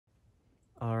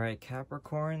Alright,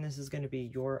 Capricorn, this is going to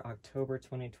be your October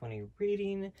 2020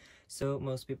 reading. So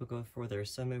most people go for their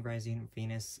Sun, Moon, Rising,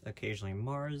 Venus, occasionally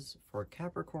Mars for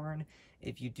Capricorn.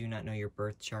 If you do not know your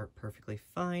birth chart, perfectly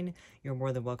fine. You're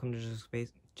more than welcome to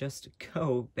just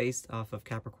go based off of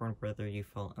Capricorn, whether you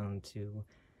fall onto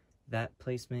that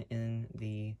placement in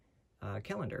the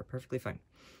calendar. Perfectly fine.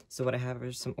 So what I have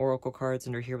is some oracle cards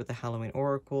under here with the Halloween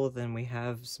Oracle. Then we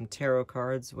have some tarot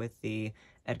cards with the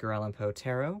Edgar Allan Poe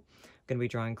Tarot. Going to be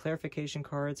drawing clarification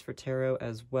cards for tarot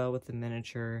as well with the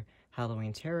miniature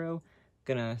Halloween tarot.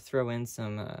 Gonna throw in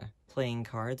some playing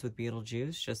cards with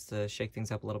Beetlejuice just to shake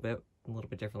things up a little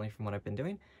bit differently from what I've been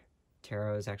doing.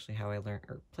 Tarot is actually how I learned,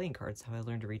 or playing cards, how I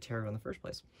learned to read tarot in the first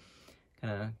place.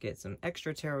 Gonna get some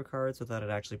extra tarot cards without it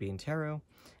actually being tarot,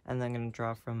 and then gonna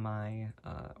draw from my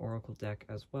oracle deck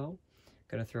as well.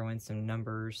 Gonna throw in some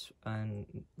numbers and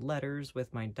letters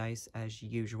with my dice as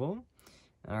usual.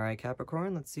 Alright,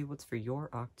 Capricorn, let's see what's for your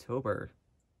October.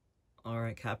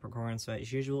 Alright, Capricorn, so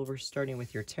as usual, we're starting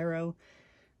with your tarot.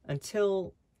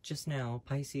 Until just now,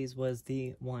 Pisces was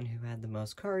the one who had the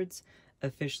most cards.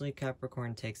 Officially,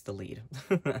 Capricorn takes the lead.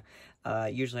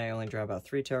 Usually I only draw about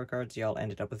 3 tarot cards. Y'all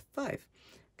ended up with 5,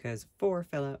 because 4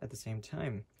 fell out at the same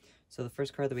time. So the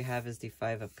first card that we have is the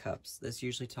 5 of Cups. This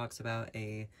usually talks about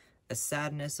a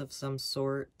sadness of some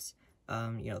sort.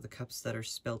 You know, the cups that are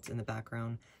spilt in the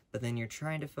background. But then you're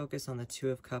trying to focus on the 2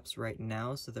 of Cups right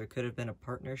now, so there could have been a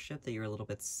partnership that you're a little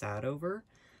bit sad over.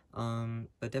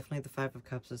 But definitely the 5 of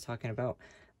Cups is talking about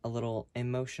a little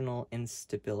emotional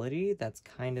instability that's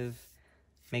kind of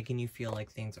making you feel like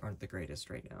things aren't the greatest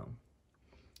right now.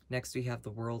 Next, we have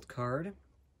the World card.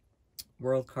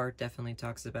 World card definitely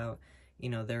talks about, you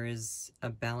know, there is a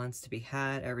balance to be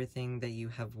had. Everything that you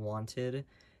have wanted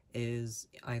is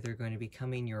either going to be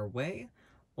coming your way,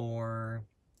 or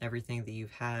everything that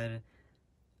you've had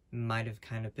might have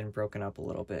kind of been broken up a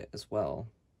little bit as well.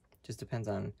 Just depends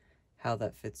on how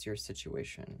that fits your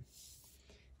situation.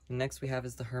 Next we have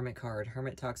is the Hermit card.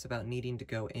 Hermit talks about needing to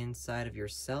go inside of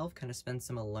yourself, kind of spend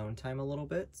some alone time a little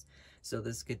bit. So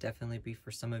this could definitely be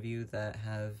for some of you that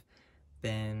have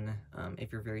been,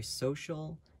 if you're very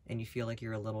social and you feel like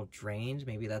you're a little drained,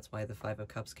 maybe that's why the 5 of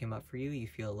Cups came up for you, you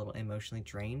feel a little emotionally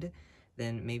drained,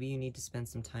 then maybe you need to spend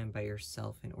some time by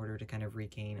yourself in order to kind of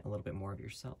regain a little bit more of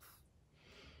yourself,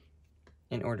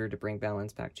 in order to bring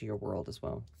balance back to your world as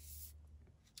well.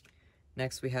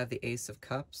 Next we have the Ace of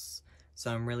Cups.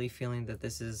 So I'm really feeling that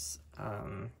this is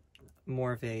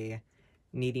more of a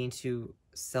needing to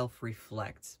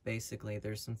self-reflect, basically.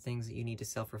 There's some things that you need to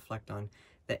self-reflect on.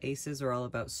 The Aces are all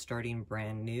about starting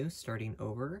brand new, starting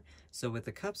over. So with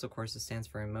the Cups, of course, it stands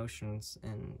for emotions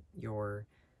and your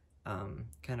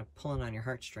kind of pulling on your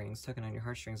heartstrings, tugging on your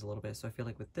heartstrings a little bit. So I feel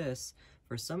like with this,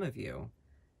 for some of you,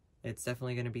 it's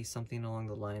definitely going to be something along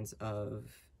the lines of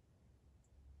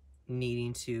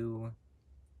needing to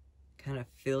kind of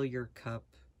fill your cup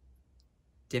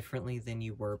differently than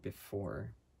you were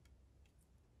before.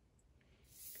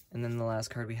 And then the last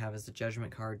card we have is the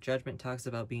Judgment card. Judgment talks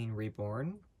about being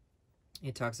reborn.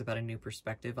 It talks about a new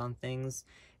perspective on things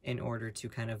in order to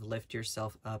kind of lift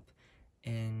yourself up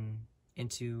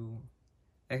into,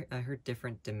 I heard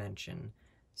different dimension.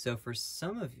 So for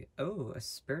some of you, oh, a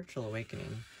spiritual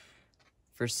awakening.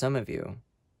 For some of you,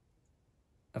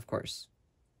 of course,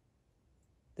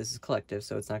 this is collective,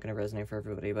 so it's not going to resonate for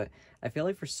everybody, but I feel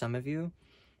like for some of you,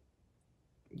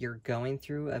 you're going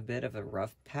through a bit of a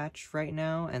rough patch right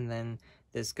now, and then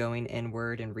this going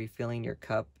inward and refilling your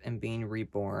cup and being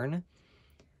reborn.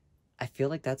 I feel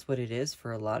like that's what it is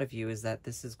for a lot of you, is that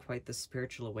this is quite the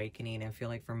spiritual awakening. I feel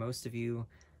like for most of you,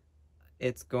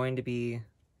 it's going to be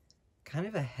kind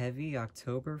of a heavy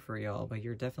October for y'all, but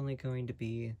you're definitely going to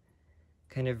be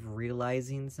kind of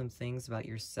realizing some things about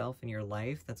yourself and your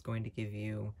life that's going to give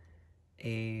you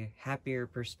a happier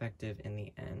perspective in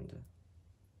the end.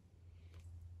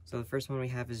 So the first one we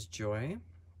have is Joy.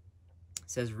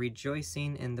 It says,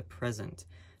 rejoicing in the present.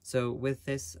 So with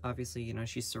this, obviously, you know,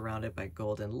 she's surrounded by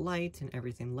golden light and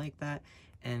everything like that.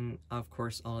 And of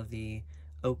course, all of the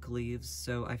oak leaves.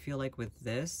 So I feel like with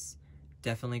this,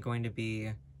 definitely going to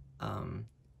be,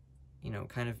 you know,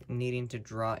 kind of needing to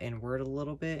draw inward a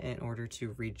little bit in order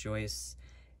to rejoice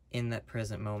in that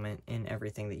present moment in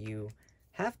everything that you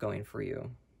have going for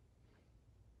you.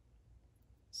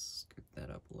 Scoot that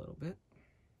up a little bit.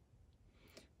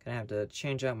 Gonna have to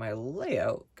change out my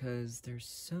layout because there's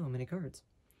so many cards.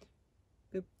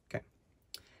 Boop. Okay.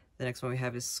 The next one we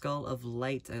have is Skull of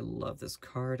Light. I love this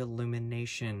card,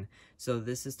 Illumination. So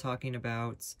this is talking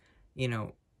about, you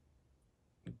know,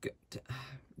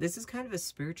 this is kind of a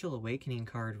spiritual awakening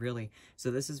card, really. So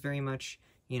this is very much,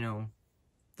 you know,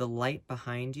 the light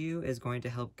behind you is going to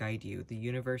help guide you. The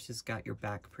universe has got your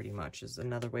back pretty much, is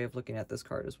another way of looking at this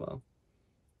card as well.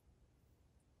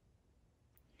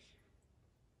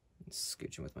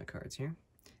 Scooching with my cards here.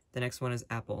 The next one is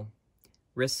Apple.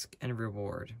 Risk and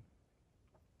reward.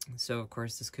 So, of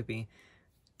course, this could be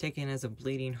taken as a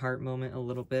bleeding heart moment a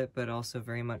little bit, but also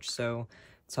very much so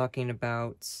talking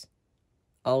about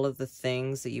all of the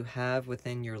things that you have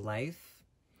within your life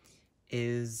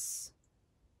is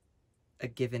a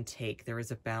give and take. There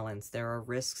is a balance. There are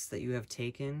risks that you have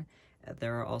taken.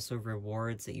 There are also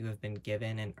rewards that you have been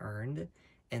given and earned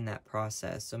in that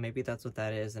process. So maybe that's what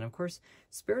that is. And of course,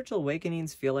 spiritual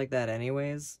awakenings feel like that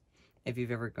anyways. If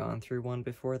you've ever gone through one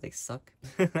before, they suck.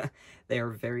 They are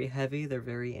very heavy. They're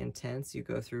very intense. You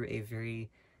go through a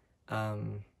very,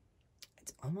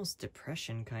 it's almost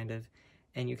depression kind of.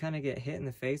 And you kind of get hit in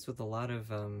the face with a lot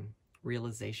of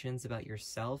realizations about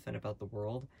yourself and about the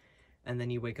world. And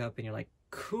then you wake up and you're like,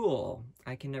 cool,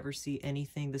 I can never see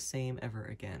anything the same ever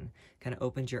again. Kind of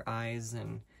opens your eyes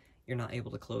and you're not able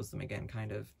to close them again,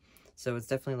 kind of. So it's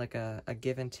definitely like a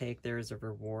give and take. There is a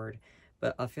reward.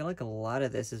 But I feel like a lot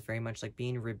of this is very much like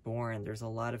being reborn. There's a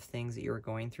lot of things that you're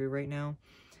going through right now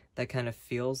that kind of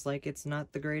feels like it's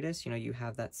not the greatest. You know, you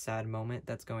have that sad moment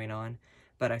that's going on.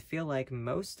 But I feel like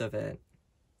most of it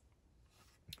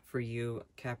for you,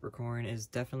 Capricorn, is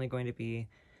definitely going to be...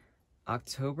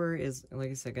 October is, like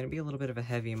I said, going to be a little bit of a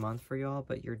heavy month for y'all,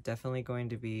 but you're definitely going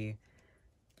to be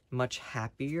much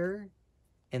happier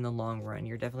in the long run.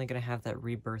 You're definitely going to have that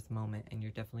rebirth moment, and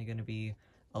you're definitely going to be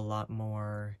a lot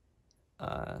more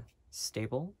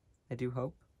stable, I do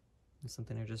hope. That's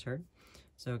something I just heard.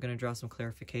 So I'm going to draw some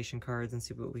clarification cards and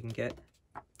see what we can get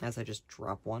as I just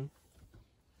drop one.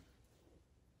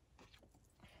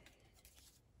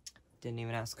 Didn't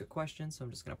even ask a question, so I'm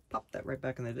just going to pop that right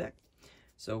back in the deck.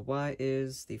 So why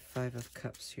is the Five of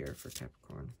Cups here for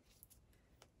Capricorn?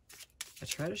 I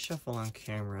try to shuffle on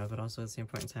camera, but also at the same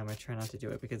point in time, I try not to do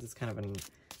it because it's kind of in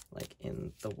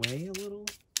the way a little.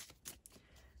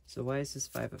 So why is this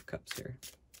Five of Cups here?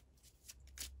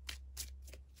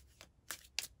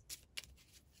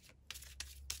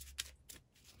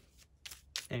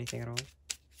 Anything at all?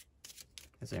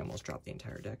 As I almost dropped the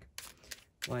entire deck.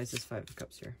 Why is this Five of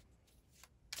Cups here?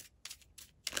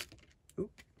 Oop.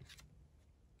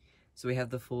 So we have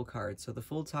the Fool card. So the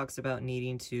Fool talks about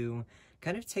needing to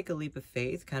kind of take a leap of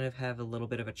faith, kind of have a little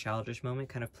bit of a childish moment,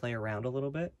 kind of play around a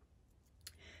little bit.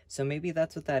 So maybe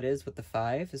that's what that is with the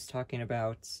Five, is talking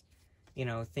about, you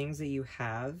know, things that you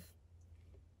have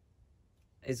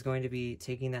is going to be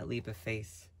taking that leap of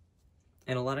faith.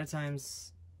 And a lot of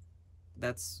times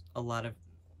that's a lot of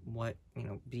what, you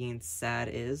know, being sad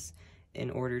is, in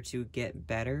order to get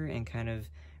better and kind of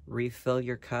refill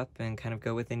your cup and kind of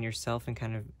go within yourself and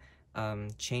kind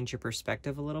of change your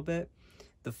perspective a little bit.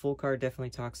 The Fool card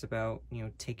definitely talks about, you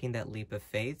know, taking that leap of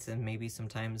faith, and maybe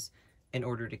sometimes in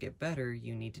order to get better,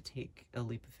 you need to take a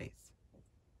leap of faith.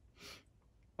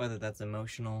 Whether that's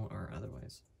emotional or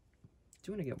otherwise. I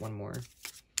do want to get one more.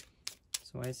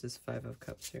 So why is this Five of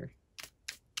Cups here?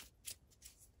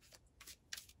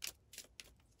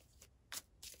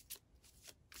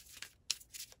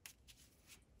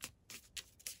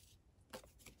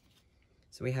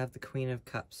 So we have the Queen of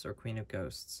Cups, or Queen of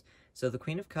Ghosts. So the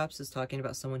Queen of Cups is talking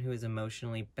about someone who is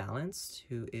emotionally balanced,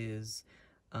 who is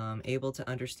able to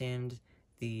understand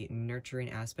the nurturing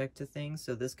aspect to things.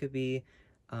 So this could be,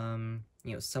 you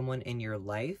know, someone in your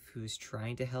life who's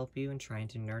trying to help you and trying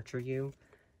to nurture you.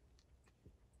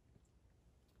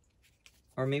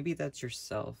 Or maybe that's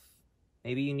yourself.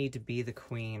 Maybe you need to be the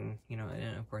queen, you know,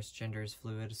 and of course gender is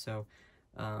fluid, so,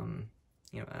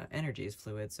 you know, energy is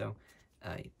fluid, so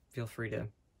feel free to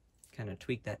kind of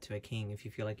tweak that to a king if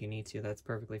you feel like you need to. That's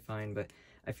perfectly fine. But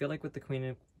I feel like with the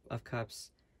Queen of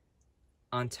Cups,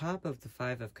 on top of the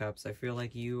Five of Cups, I feel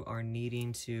like you are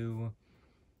needing to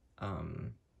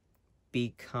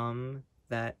become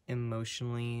that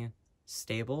emotionally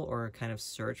stable, or kind of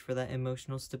search for that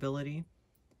emotional stability.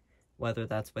 Whether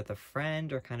that's with a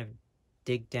friend, or kind of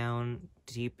dig down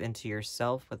deep into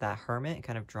yourself with that Hermit and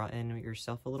kind of draw in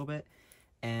yourself a little bit.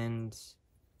 And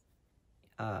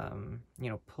you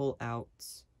know, pull out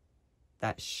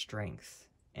that strength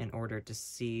in order to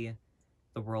see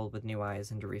the world with new eyes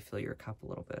and to refill your cup a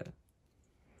little bit.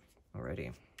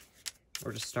 Alrighty.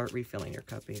 Or just start refilling your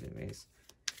cup anyways.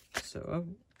 So,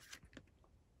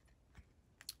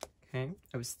 okay.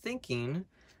 I was thinking,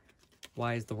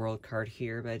 why is the World card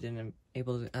here? But I didn't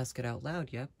able to ask it out loud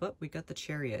yet. But we got the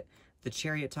Chariot. The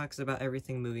Chariot talks about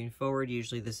everything moving forward.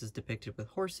 Usually this is depicted with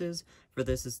horses. For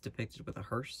this, it's depicted with a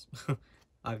hearse.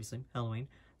 Obviously, Halloween.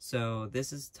 So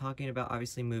this is talking about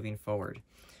obviously moving forward.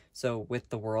 So with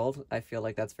the world, I feel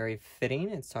like that's very fitting.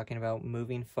 It's talking about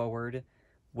moving forward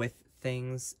with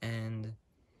things and,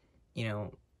 you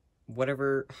know,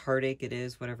 whatever heartache it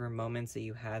is, whatever moments that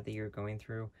you had that you're going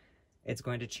through, it's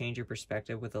going to change your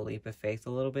perspective with a leap of faith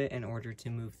a little bit in order to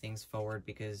move things forward,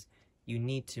 because you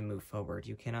need to move forward.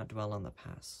 You cannot dwell on the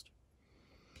past.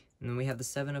 And then we have the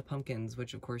Seven of Pumpkins,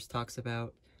 which of course talks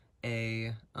about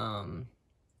a, how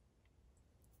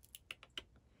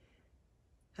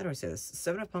do I say this?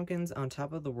 Seven of Pumpkins on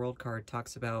top of the World card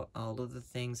talks about all of the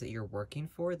things that you're working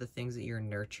for, the things that you're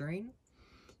nurturing,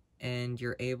 and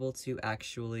you're able to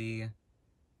actually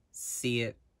see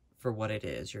it for what it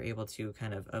is. You're able to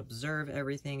kind of observe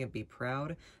everything and be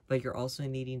proud, but you're also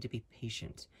needing to be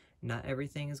patient. Not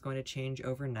everything is going to change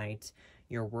overnight.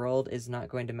 Your world is not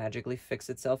going to magically fix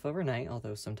itself overnight,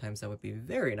 although sometimes that would be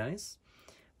very nice.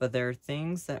 But there are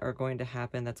things that are going to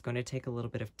happen that's going to take a little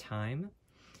bit of time.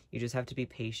 You just have to be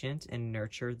patient and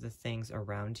nurture the things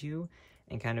around you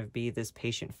and kind of be this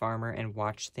patient farmer and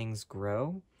watch things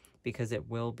grow, because it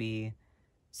will be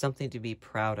something to be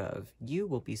proud of. You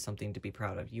will be something to be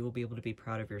proud of. You will be able to be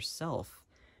proud of yourself,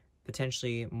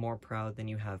 potentially more proud than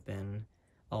you have been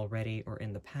already or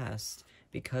in the past,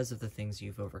 because of the things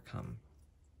you've overcome.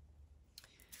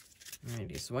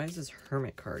 Alrighty, so why is this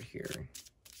Hermit card here?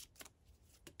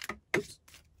 Oops.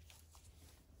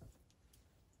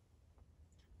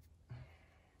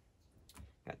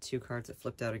 Got two cards that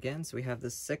flipped out again. So we have the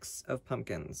Six of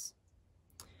Pumpkins.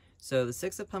 So the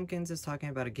Six of Pumpkins is talking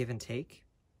about a give and take.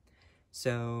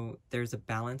 So there's a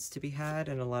balance to be had,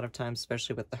 and a lot of times,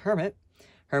 especially with the Hermit,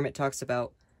 Hermit talks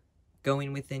about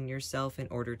going within yourself in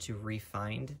order to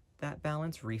refine that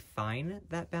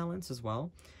balance as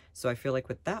well. So I feel like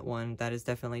with that one, that is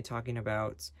definitely talking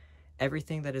about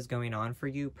everything that is going on for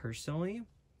you personally.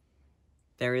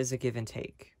 There is a give and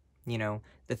take. You know,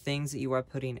 the things that you are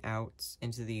putting out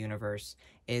into the universe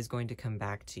is going to come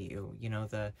back to you. You know,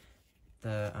 the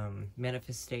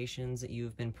manifestations that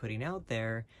you've been putting out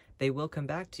there, they will come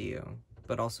back to you.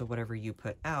 But also whatever you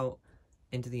put out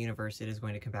into the universe, it is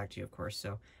going to come back to you, of course.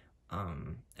 So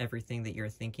everything that you're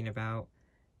thinking about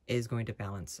is going to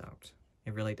balance out.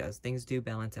 It really does. Things do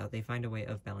balance out. They find a way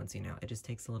of balancing out. It just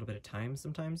takes a little bit of time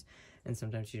sometimes, and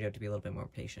sometimes you have to be a little bit more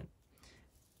patient.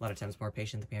 A lot of times more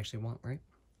patient than we actually want, right?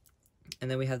 And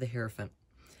then we have the Hierophant.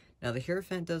 Now the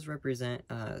Hierophant does represent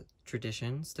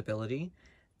tradition, stability.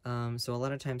 So a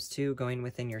lot of times too, going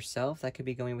within yourself, that could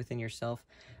be going within yourself.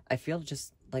 I feel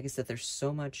just, like I said, there's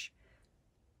so much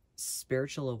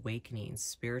spiritual awakening,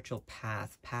 spiritual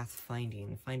path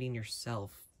finding, finding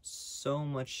yourself so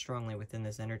much strongly within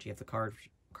this energy of the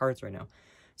cards right now.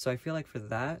 So I feel like for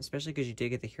that, especially because you did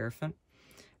get the Hierophant,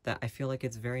 that I feel like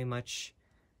it's very much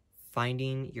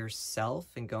finding yourself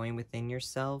and going within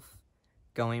yourself,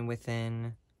 going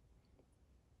within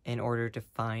in order to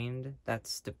find that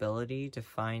stability, to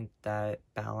find that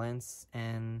balance,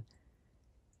 and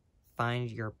find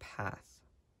your path.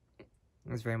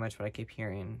 That's very much what I keep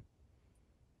hearing.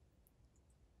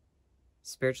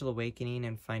 Spiritual awakening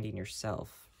and finding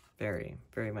yourself. Very,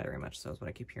 very, very much so is what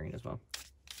I keep hearing as well.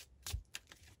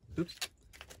 Oops.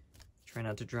 Try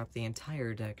not to drop the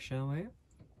entire deck, shall we?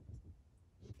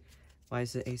 Why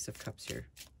is the Ace of Cups here?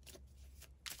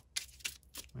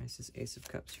 Why is this Ace of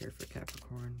Cups here for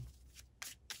Capricorn?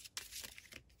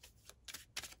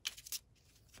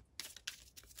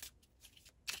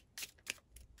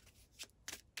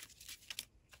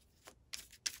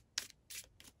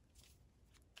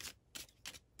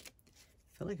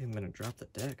 I feel like I'm going to drop the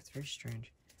deck. It's very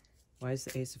strange. Why is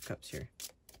the Ace of Cups here?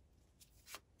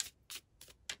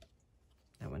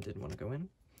 That one didn't want to go in.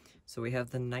 So we have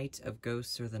the Knight of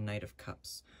Ghosts or the Knight of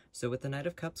Cups. So with the Knight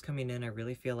of Cups coming in, I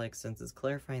really feel like since it's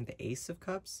clarifying the Ace of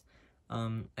Cups,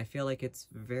 I feel like it's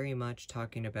very much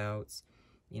talking about,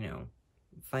 you know,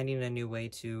 finding a new way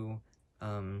to,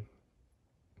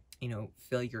 you know,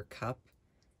 fill your cup,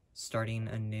 starting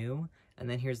anew. And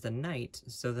then here's the Knight.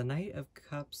 So the Knight of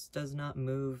Cups does not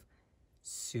move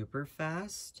super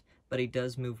fast, but he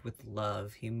does move with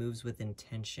love. He moves with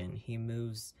intention. He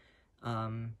moves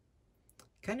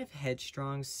kind of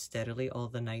headstrong, steadily. All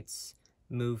the Knights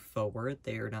move forward.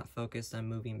 They are not focused on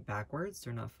moving backwards.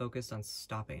 They're not focused on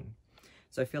stopping.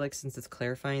 So I feel like since it's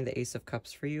clarifying the Ace of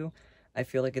Cups for you, I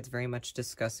feel like it's very much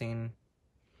discussing,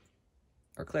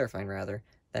 or clarifying rather,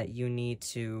 that you need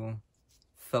to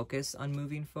focus on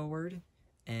moving forward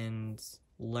and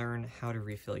learn how to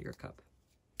refill your cup.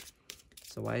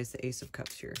 So why is the Ace of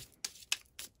Cups here?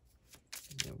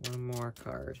 One more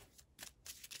card.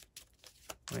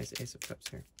 Why is the Ace of Cups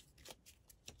here?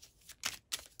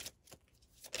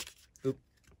 Oop.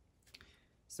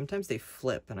 Sometimes they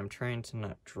flip, and I'm trying to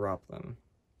not drop them.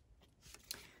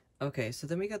 Okay, so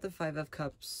then we got the Five of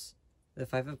Cups, the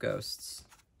Five of Ghosts.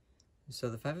 So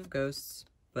the Five of Ghosts,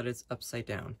 but it's upside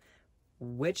down,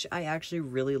 which I actually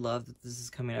really love that this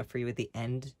is coming up for you at the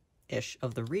end-ish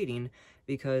of the reading,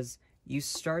 because you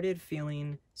started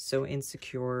feeling so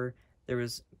insecure. There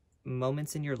was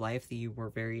moments in your life that you were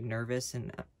very nervous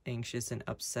and anxious and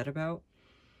upset about,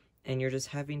 and you're just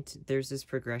having to, there's this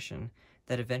progression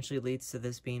that eventually leads to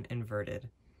this being inverted,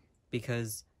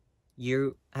 because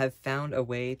you have found a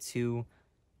way to,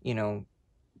 you know,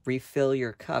 refill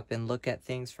your cup and look at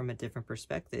things from a different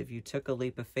perspective. You took a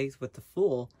leap of faith with the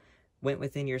Fool, went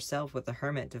within yourself with the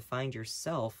Hermit to find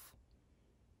yourself,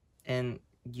 and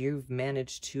you've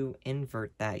managed to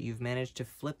invert that. You've managed to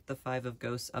flip the Five of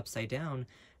Ghosts upside down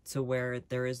to where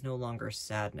there is no longer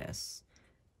sadness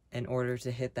in order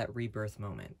to hit that rebirth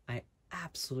moment. I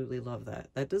absolutely love that.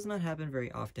 That does not happen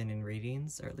very often in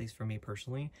readings, or at least for me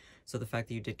personally. So the fact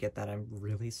that you did get that, I'm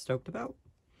really stoked about.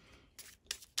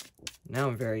 Now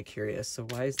I'm very curious. So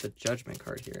why is the Judgment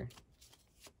card here?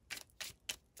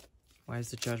 Why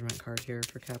is the Judgment card here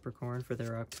for Capricorn for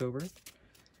their October?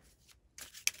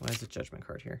 Why is the Judgment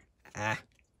card here?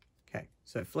 Okay.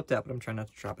 So it flipped out, but I'm trying not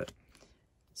to drop it.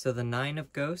 So the Nine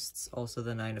of Ghosts, also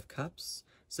the Nine of Cups.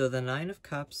 So the Nine of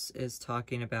Cups is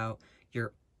talking about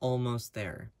you're almost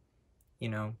there. You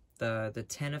know, the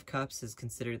Ten of Cups is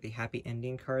considered the happy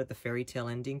ending card, the fairy tale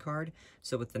ending card.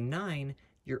 So with the 9,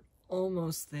 you're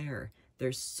almost there.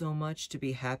 There's so much to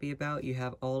be happy about. You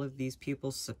have all of these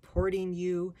people supporting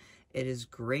you. It is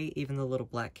great. Even the little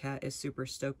black cat is super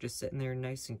stoked, just sitting there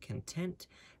nice and content.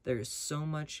 There's so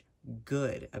much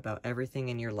good about everything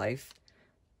in your life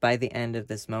by the end of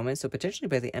this moment. So potentially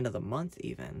by the end of the month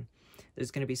even.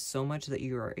 There's going to be so much that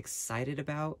you are excited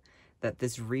about, that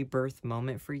this rebirth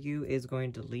moment for you is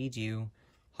going to lead you,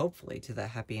 hopefully, to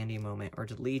that happy ending moment, or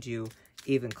to lead you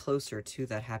even closer to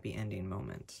that happy ending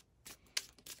moment.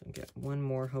 So get one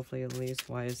more, hopefully, at least.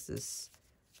 Why is this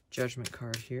Judgment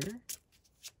card here?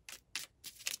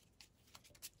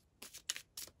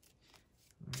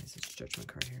 Why is this Judgment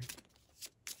card here?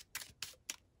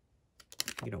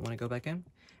 You don't want to go back in?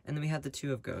 And then we have the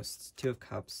Two of Ghosts, Two of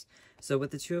Cups. So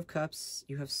with the Two of Cups,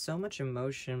 you have so much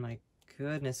emotion. My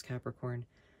goodness, Capricorn.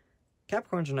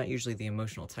 Capricorns are not usually the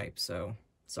emotional type, so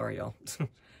sorry, y'all.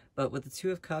 But with the Two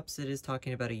of Cups, it is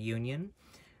talking about a union.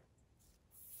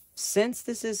 Since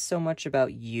this is so much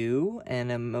about you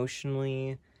and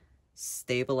emotionally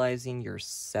stabilizing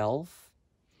yourself,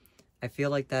 I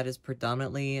feel like that is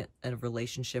predominantly a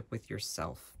relationship with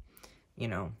yourself. You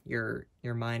know, your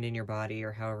mind and your body,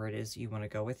 or however it is you want to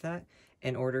go with that,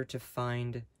 in order to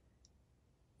find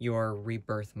your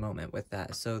rebirth moment with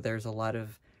that. So there's a lot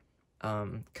of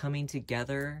coming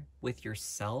together with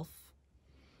yourself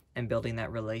and building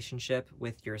that relationship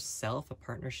with yourself, a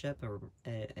partnership, or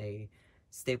a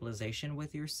stabilization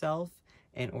with yourself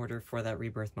in order for that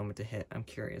rebirth moment to hit. I'm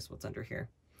curious what's under here.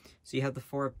 So you have the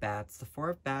Four of Bats. The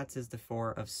Four of Bats is the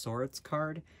Four of Swords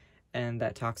card, and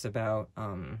that talks about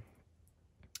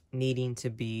needing to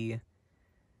be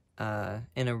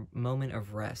in a moment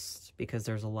of rest, because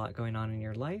there's a lot going on in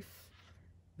your life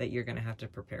that you're going to have to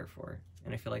prepare for.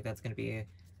 And I feel like that's going to be a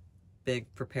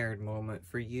big prepared moment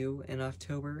for you in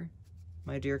October,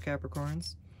 my dear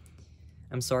Capricorns.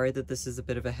 I'm sorry that this is a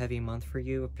bit of a heavy month for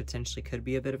you. It potentially could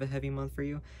be a bit of a heavy month for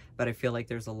you, but I feel like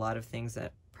there's a lot of things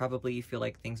that probably you feel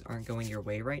like things aren't going your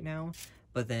way right now,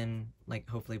 but then, like,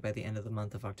 hopefully by the end of the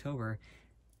month of October,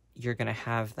 you're going to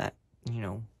have that, you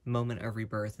know, moment of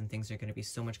rebirth, and things are going to be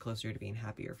so much closer to being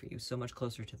happier for you, so much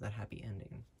closer to that happy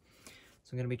ending.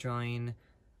 So I'm going to be drawing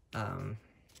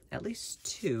at least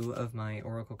 2 of my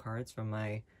oracle cards from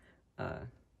my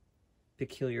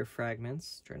peculiar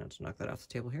fragments. Try not to knock that off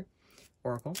the table here.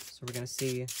 Oracle. So we're going to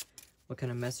see what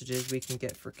kind of messages we can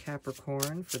get for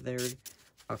Capricorn for their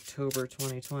October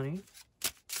 2020.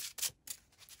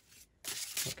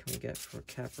 What can we get for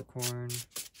Capricorn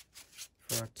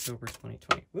for October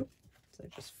 2020? Whoop. Did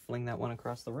I just fling that one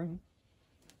across the room?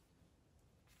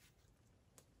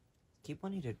 Keep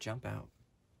wanting to jump out.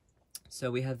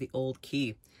 So we have the Old Key.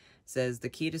 It says, the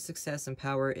key to success and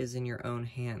power is in your own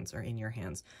hands, or in your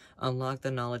hands. Unlock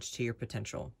the knowledge to your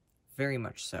potential. Very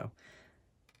much so.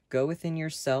 Go within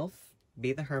yourself.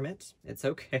 Be the hermit. It's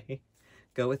okay.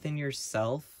 Go within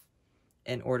yourself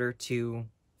in order to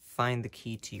find the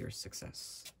key to your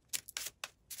success.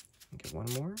 Get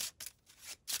one more,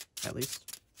 at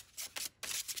least.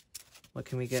 What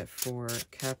can we get for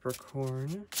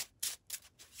Capricorn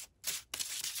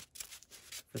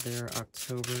for their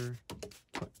October?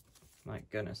 Oh, my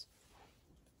goodness.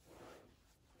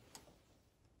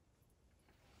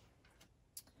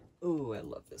 Ooh, I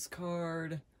love this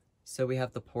card. So we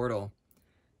have the Portal.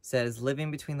 Says,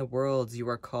 living between the worlds, you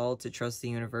are called to trust the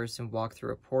universe and walk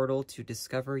through a portal to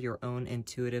discover your own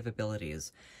intuitive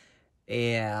abilities.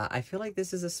 Yeah, I feel like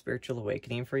this is a spiritual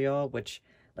awakening for y'all, which,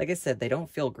 like I said, they don't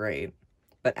feel great,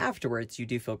 but afterwards you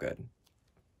do feel good.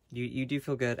 You do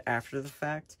feel good after the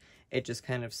fact. It just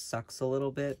kind of sucks a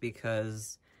little bit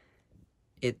because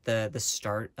the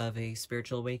start of a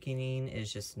spiritual awakening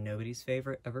is just nobody's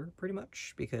favorite ever, pretty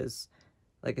much, because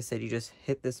like I said, you just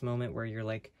hit this moment where you're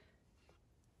like,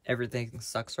 everything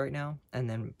sucks right now, and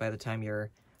then by the time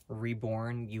you're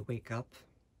reborn, you wake up,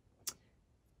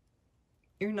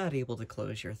 you're not able to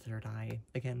close your third eye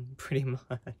again, pretty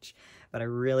much. But I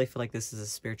really feel like this is a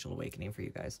spiritual awakening for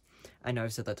you guys. I know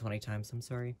I've said that 20 times, I'm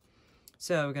sorry.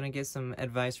 So we're gonna get some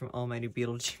advice from Almighty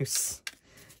Beetlejuice.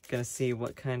 Gonna see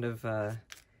what kind of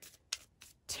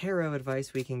tarot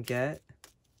advice we can get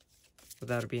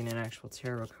without it being an actual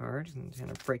tarot card, and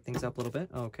kind of break things up a little bit.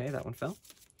 Okay, that one fell.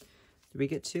 Did we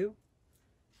get 2?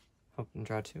 Hope and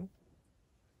draw 2.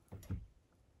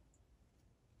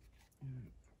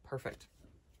 Perfect.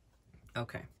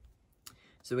 Okay.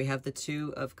 So we have the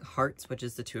 2 of Hearts, which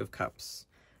is the 2 of Cups.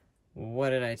 What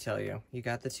did I tell you? You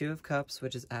got the 2 of Cups,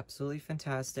 which is absolutely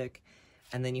fantastic.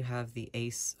 And then you have the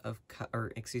Ace of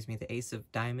the Ace of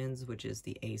Diamonds, which is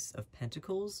the Ace of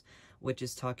Pentacles, which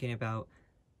is talking about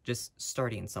just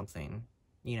starting something,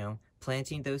 you know,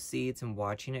 planting those seeds and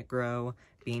watching it grow,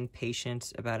 being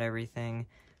patient about everything.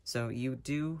 So you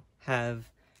do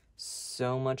have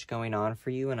so much going on for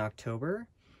you in October.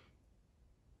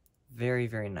 Very,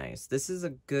 very nice. This is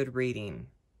a good reading.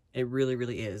 It really,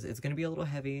 really is. It's going to be a little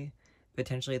heavy,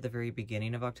 potentially at the very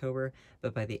beginning of October,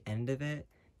 but by the end of it,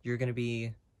 you're going to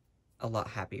be a lot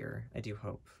happier, I do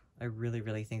hope. I really,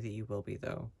 really think that you will be,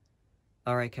 though.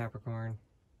 All right, Capricorn.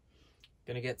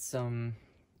 Gonna get some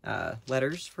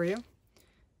letters for you.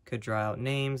 Could draw out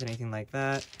names, anything like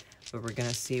that, but we're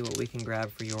gonna see what we can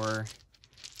grab for your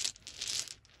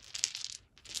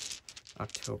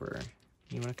October.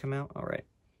 You wanna come out? All right.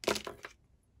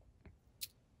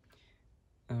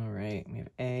 All right, we have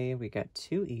A, we got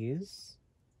 2 E's.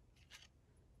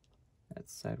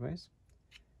 That's sideways.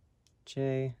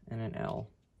 J, and an L.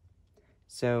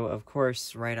 So, of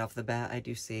course, right off the bat, I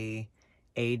do see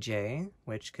AJ,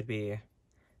 which could be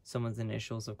someone's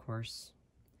initials, of course.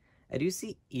 I do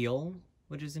see eel,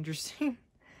 which is interesting.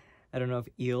 I don't know if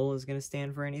eel is going to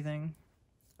stand for anything.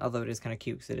 Although it is kind of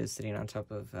cute because it is sitting on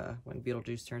top of when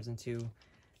Beetlejuice turns into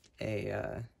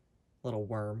a little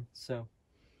worm. So,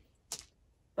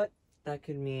 but that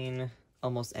could mean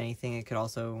almost anything. It could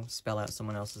also spell out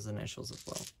someone else's initials as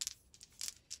well.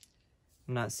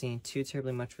 I'm not seeing too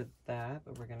terribly much with that,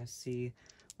 but we're going to see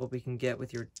what we can get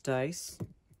with your dice.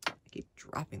 I keep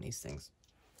dropping these things.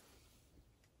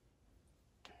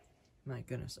 My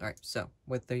goodness. All right, so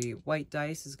with the white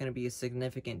dice is going to be a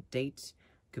significant date.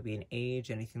 Could be an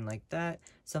age, anything like that.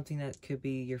 Something that could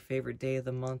be your favorite day of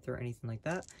the month or anything like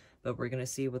that. But we're going to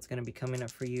see what's going to be coming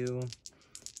up for you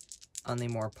on the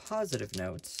more positive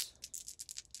notes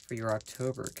for your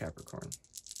October, Capricorn.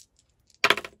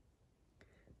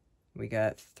 We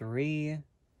got 3, we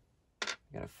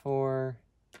got a 4,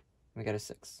 we got a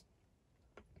 6.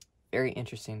 Very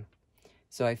interesting.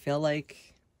 So I feel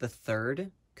like the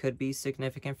 3rd could be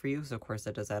significant for you. So of course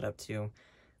that does add up to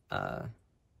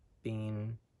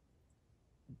being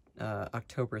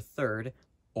October 3rd,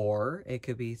 or it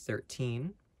could be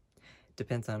 13.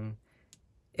 Depends on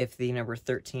if the number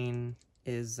 13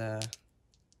 is a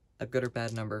good or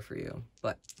bad number for you,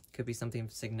 but could be something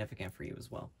significant for you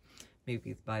as well.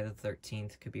 Maybe by the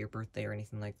 13th could be your birthday or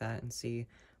anything like that, and see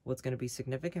what's going to be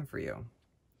significant for you.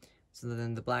 So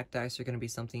then the black dice are going to be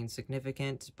something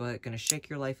significant, but going to shake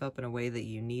your life up in a way that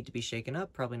you need to be shaken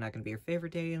up. Probably not going to be your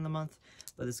favorite day in the month,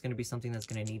 but it's going to be something that's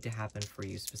going to need to happen for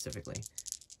you specifically.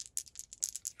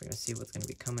 We're going to see what's going to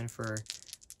be coming for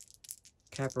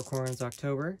Capricorn's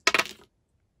October.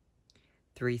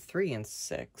 3, 3, and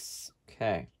 6.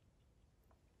 Okay.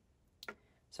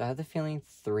 So I have the feeling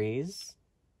 3s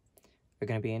are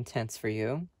going to be intense for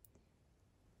you.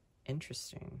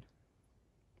 Interesting.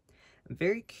 I'm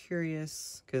very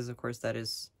curious, because of course that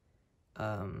is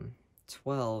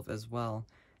 12 as well.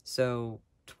 So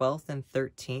 12th and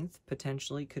 13th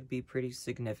potentially could be pretty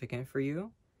significant for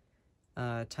you.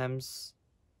 Times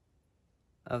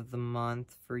of the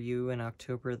month for you in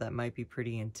October that might be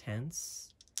pretty intense.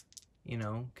 You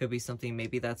know, could be something,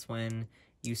 maybe that's when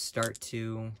you start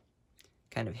to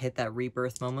kind of hit that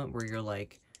rebirth moment where you're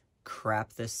like,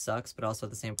 crap, this sucks, but also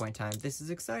at the same point in time, this is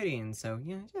exciting. So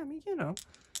yeah, I mean, you know,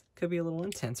 could be a little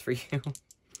intense for you.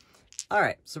 All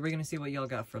right, so we're gonna see what y'all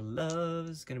got for love.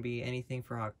 It's gonna be anything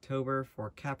for October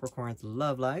for Capricorn's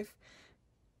love life.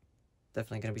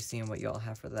 Definitely going to be seeing what y'all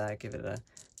have for that. Give it a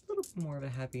little bit more of a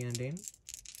happy ending.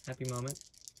 Happy moment.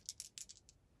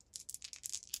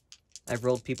 I've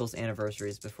rolled people's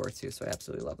anniversaries before too, so I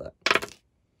absolutely love that.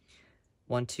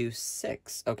 1, 2,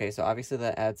 6. Okay, so obviously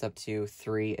that adds up to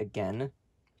 3 again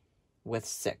with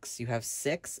 6. You have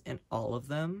 6 in all of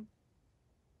them.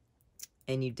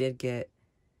 And you did get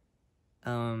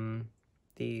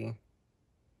the...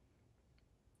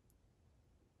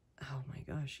 Oh my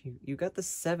gosh, you got the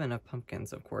 7 of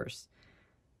pumpkins, of course.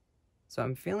 So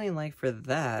I'm feeling like for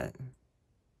that,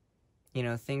 you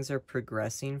know, things are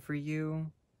progressing for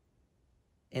you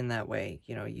in that way.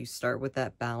 You know, you start with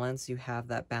that balance, you have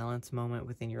that balance moment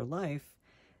within your life,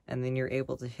 and then you're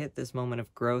able to hit this moment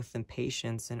of growth and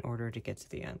patience in order to get to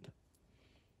the end.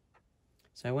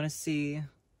 So I want to see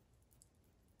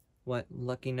what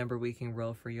lucky number we can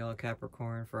roll for y'all,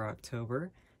 Capricorn, for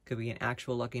October. Could be an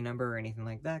actual lucky number or anything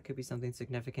like that. Could be something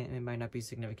significant, and it might not be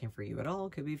significant for you at all.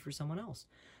 Could be for someone else.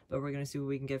 But we're going to see what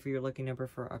we can get for your lucky number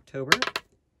for October.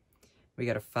 We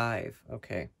got a 5.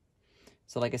 Okay.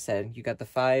 So like I said, you got the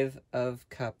 5 of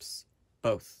cups,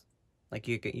 both. Like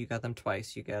you got them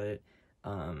twice. You got it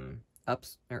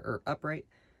upright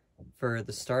for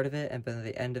the start of it, and by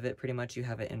the end of it, pretty much you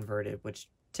have it inverted, which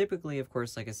typically, of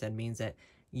course, like I said, means that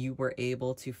you were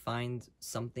able to find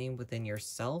something within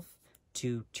yourself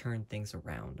to turn things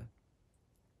around.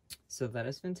 So that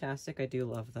is fantastic. I do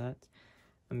love that.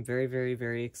 I'm very, very,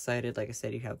 very excited. Like I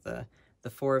said, you have the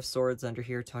 4 of Swords under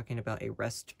here talking about a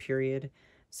rest period.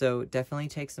 So definitely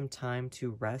take some time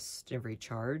to rest and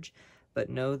recharge, but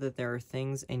know that there are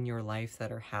things in your life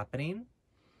that are happening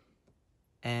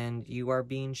and you are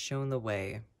being shown the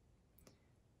way.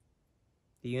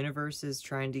 The universe is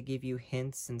trying to give you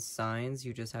hints and signs.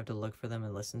 You just have to look for them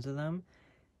and listen to them.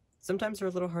 Sometimes they're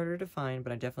a little harder to find,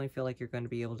 but I definitely feel like you're going to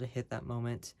be able to hit that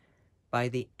moment by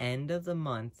the end of the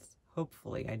month.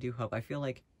 Hopefully, I do hope. I feel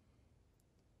like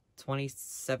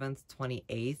 27th,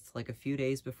 28th, like a few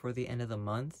days before the end of the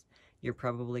month, you're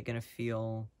probably going to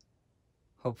feel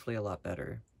hopefully a lot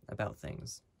better about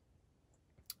things.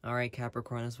 All right,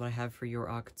 Capricorn, is what I have for your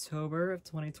October of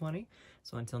 2020.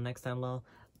 So until next time, why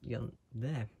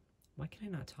can I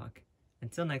not talk?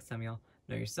 Until next time, y'all,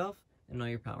 know yourself and know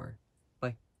your power.